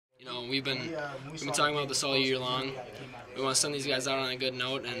No, we've been talking about this all year long. We want to send these guys out on a good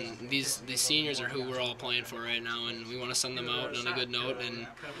note, and these seniors are who we're all playing for right now, and we want to send them out on a good note.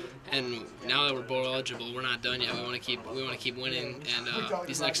 And now that we're bowl eligible, we're not done yet. We want to keep winning, and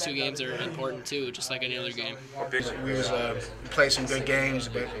these next two games are important too, just like any other game. We played some good games,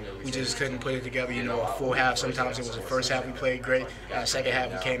 but we just couldn't put it together. You know, a full half. Sometimes it was the first half we played great, and the second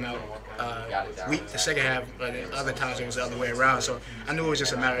half we came out weak. The second half, but other times it was the other way around. So I knew it was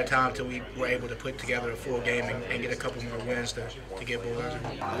just a matter of time until we were able to put together a full game and get a couple more wins to get bowl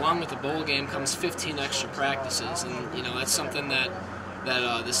eligible. Along with the bowl game comes 15 extra practices, and you know that's something that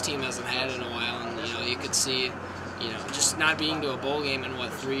this team hasn't had in a while. And you know you could see, you know, just not being to a bowl game in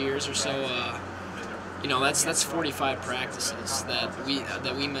what 3 years or so. You know that's 45 practices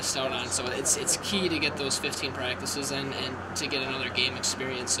that we missed out on. So it's key to get those 15 practices and to get another game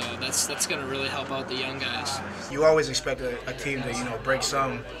experience. So that's going to really help out the young guys. You always expect a team to break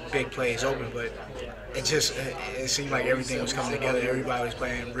some big plays open, but it seemed like everything was coming together. Everybody was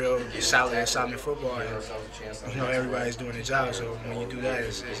playing real solid assignment football, and everybody's doing their job. So when you do that,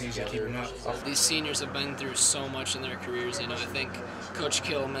 it's easy to keep them up. These seniors have been through so much in their careers. You know, I think Coach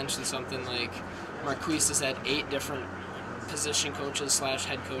Kill mentioned something like Marquise has had 8 different position coaches /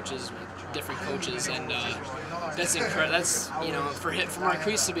 head coaches, different coaches, and that's incredible. That's, you know, for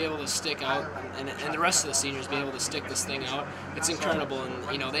Marquise to be able to stick out, and the rest of the seniors be able to stick this thing out, it's incredible,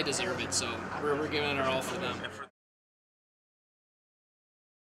 and you know they deserve it. So we're giving it our all for them.